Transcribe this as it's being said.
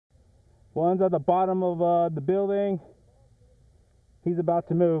One's at the bottom of the building. He's about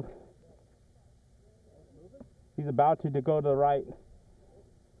to move. He's about to go to the right.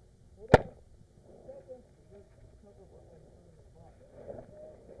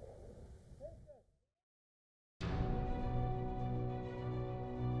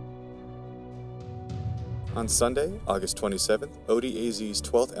 On Sunday, August 27th, ODAZ's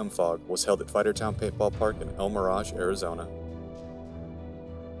 12th MFOG was held at Fightertown Paintball Park in Mirage, Arizona.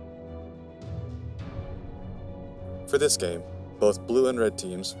 For this game, both blue and red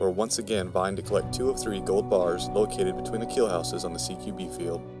teams were once again vying to collect 2 of 3 gold bars located between the kill houses on the CQB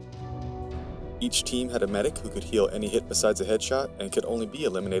field. Each team had a medic who could heal any hit besides a headshot and could only be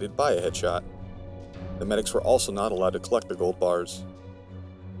eliminated by a headshot. The medics were also not allowed to collect the gold bars.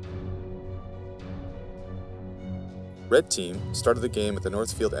 Red team started the game at the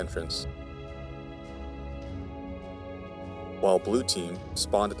north field entrance, while blue team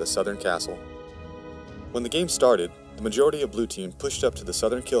spawned at the southern castle. When the game started, the majority of blue team pushed up to the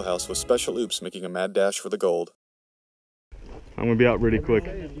southern kill house with Special Oops making a mad dash for the gold. I'm gonna be out really quick.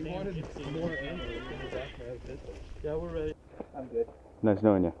 Yeah, we're ready. I'm good. Nice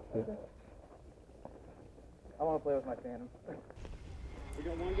knowing you. I want to play with my Phantom. We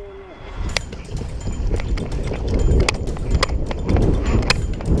got one going now.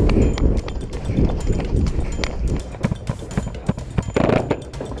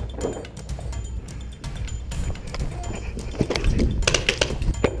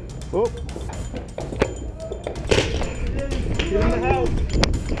 Oh. Get in the house.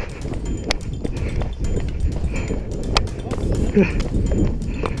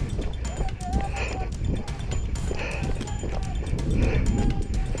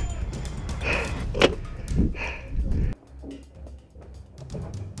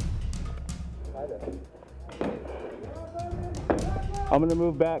 I'm gonna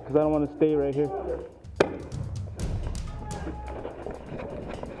move back because I don't want to stay right here.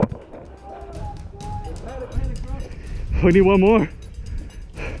 We need one more.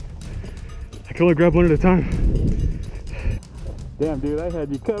 I can only grab one at a time. Damn, dude, I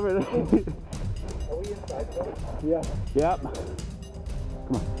had you covered. Are we inside though? Yeah. Yep.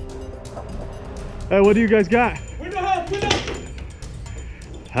 Come on. Hey, what do you guys got? Window house, window!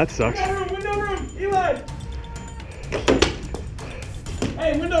 That sucks. Window room, Eli!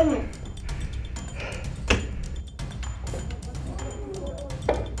 Hey, window room!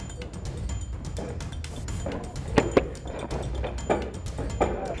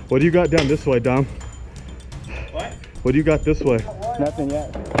 What do you got down this way, Dom? What? What do you got this way? Nothing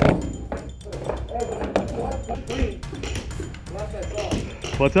yet.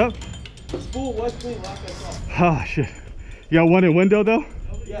 What's up? The spool was clean, lock that off. Ah, shit. You got one in window though?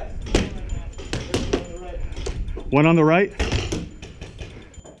 Yes. One on the right?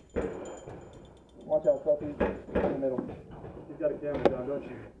 Watch out, Sophie. In the middle. She's got a camera down, don't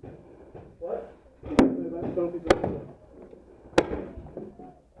she? What?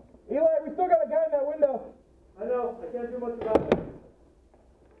 Eli, we still got a guy in that window. I know. I can't do much about it.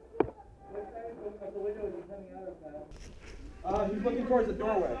 What the window is he coming out of now? He's looking towards the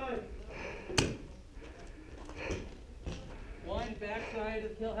doorway. One backside of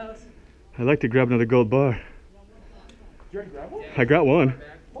the kill house. I'd like to grab another gold bar. Did you already grab one? I got one.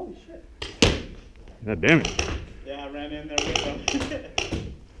 Holy shit. God damn it. Yeah, I ran in there with him.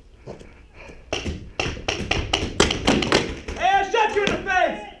 Hey, I shot you in the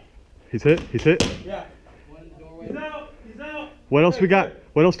face! He's hit? He's hit? Yeah. He's out! He's out! What else we got?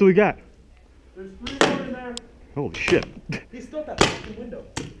 What else do we got? There's 3 more in there. Holy shit. He's still at that fucking window.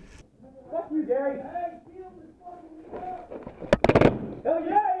 Fuck you, Gary! Hell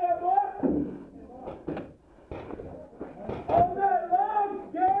yeah, boy! All that long,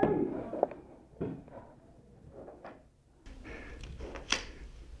 Gary!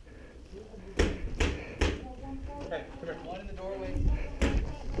 Hey, come here. One in the doorway.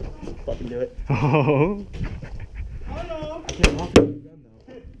 Fucking do it. Oh. Oh no! I can't walk with the gun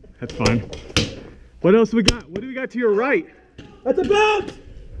though. That's fine. What else we got? What do we got to your right? That's a bounce!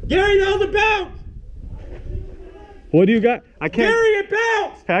 Gary, that was a bounce! What do you got? I can't. Gary, it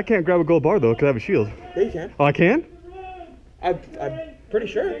bounced! Hey, I can't grab a gold bar though because I have a shield. Yeah, you can. Oh, I can? I'm pretty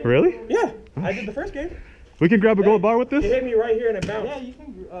sure. Really? Yeah, I did the first game. We can grab a gold bar with this? It hit me right here and it bounced. Yeah, you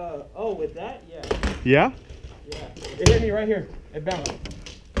can. Oh, with that, yeah. Yeah? Yeah. It hit me right here. It bounced.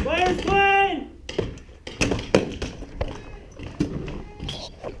 Players plane!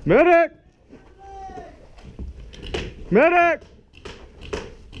 Medic! Medic!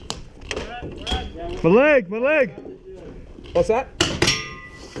 My leg, my leg! What's that?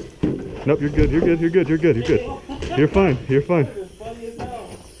 Nope, you're good, you're good, you're good, you're good, you're good. You're fine, you're fine.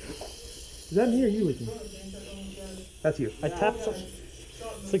 Is that me or you leaking? That's you. I tapped some.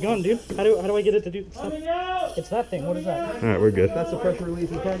 It's the gun, dude. How do I get it to do stuff? It's that thing. What is that? All right, we're good. That's the pressure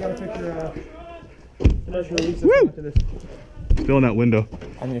release. You probably got a picture pressure release to this. Still in that window.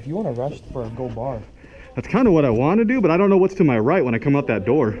 I mean, if you want to rush for a gold bar. That's kind of what I want to do, but I don't know what's to my right when I come out that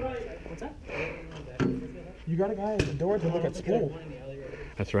door. What's that? You got a guy at the door to look at spool.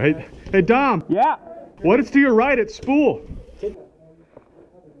 That's right. Hey, Dom. Yeah. What is to your right at spool?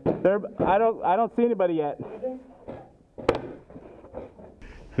 I don't see anybody yet.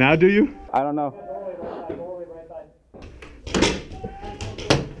 Now do you? I don't know.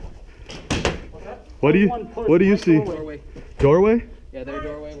 What do you see? Doorway. Doorway? Yeah, their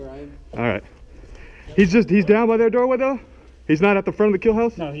doorway where I am. All right. He's down by their doorway though? He's not at the front of the kill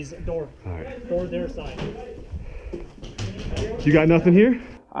house? No, he's door. All right. Door their side. You got nothing here?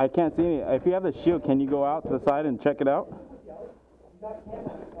 I can't see any. If you have the shield, can you go out to the side and check it out?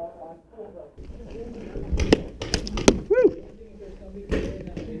 Woo!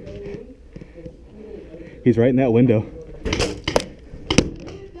 He's right in that window.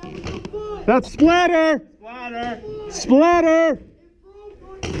 That's splatter! Splatter! Splatter!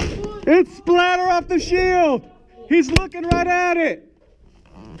 It's splatter off the shield! He's looking right at it!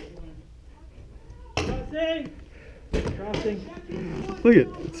 Crossing! Crossing. Look at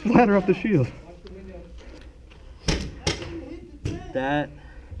it, splatter off the shield.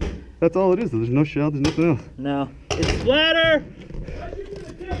 That's all it is, though. There's no shell, there's nothing else. No. It's splatter!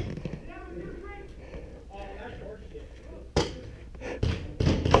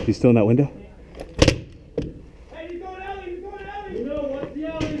 He's still in that window? Hey, he's going alley! He's going alley! You know what's the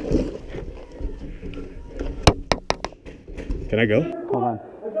alley? Can I go? Hold on.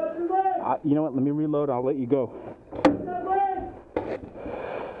 You know what? Let me reload. I'll let you go.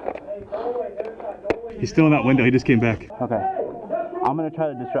 He's still in that window. He just came back. Okay. I'm gonna try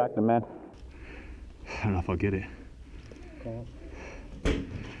to distract him, man. I don't know if I'll get it. Well,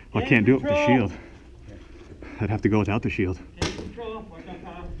 I can't do it with the shield. I'd have to go without the shield.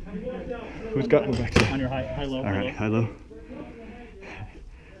 Who's got one back there? On your high low. All right, high low.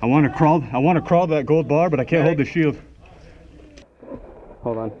 I want to crawl to that gold bar, but I can't hold the shield.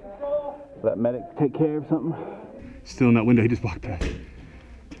 Hold on. Let medic take care of something. Still in that window. He just walked past.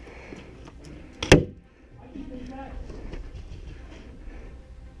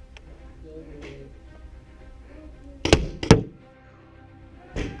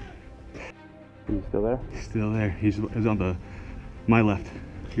 He's still there? He's still there. He's on my left.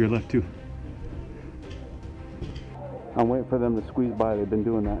 Your left too. I'm waiting for them to squeeze by. They've been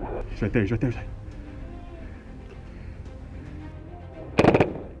doing that. He's right there. He's right there.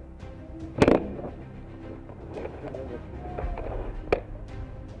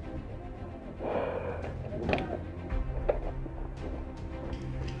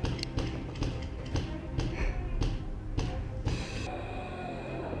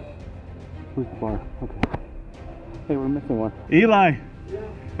 Who's the bar? Okay. Hey, we're missing one. Eli,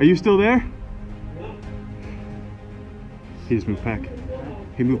 are you still there? He just moved back.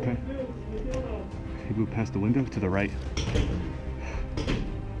 He moved past. He moved past the window to the right.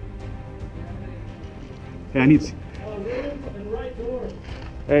 Hey, I need.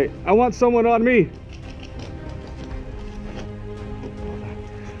 Hey, I want someone on me.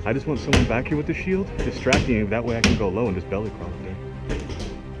 I just want someone back here with the shield, distracting him. That way I can go low and just belly crawl up there.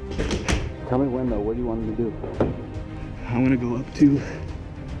 Tell me when though. What do you want me to do? I'm gonna go up to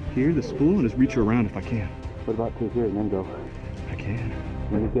here, the spool, and just reach around if I can. What about to here and then go? I can.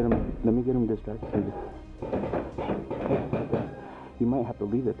 Let me get him distracted. You might have to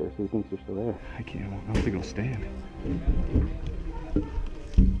leave it there so he thinks you're still there. I can't. I don't think it'll stand.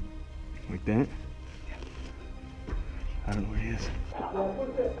 Like that? I don't know where he is.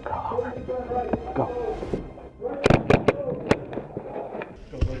 Go.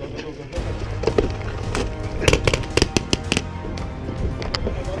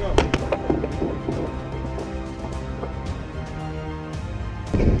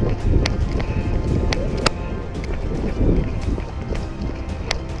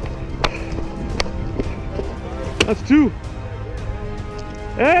 That's two.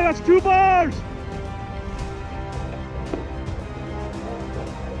 Hey, that's 2 bars.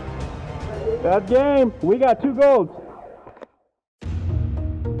 That's game. We got 2 golds.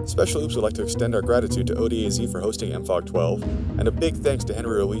 Special Oops would like to extend our gratitude to ODAZ for hosting MFOG 12, and a big thanks to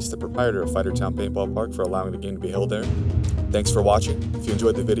Henry Ruiz, the proprietor of Fightertown Paintball Park, for allowing the game to be held there. Thanks for watching. If you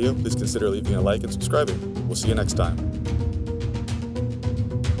enjoyed the video, please consider leaving a like and subscribing. We'll see you next time.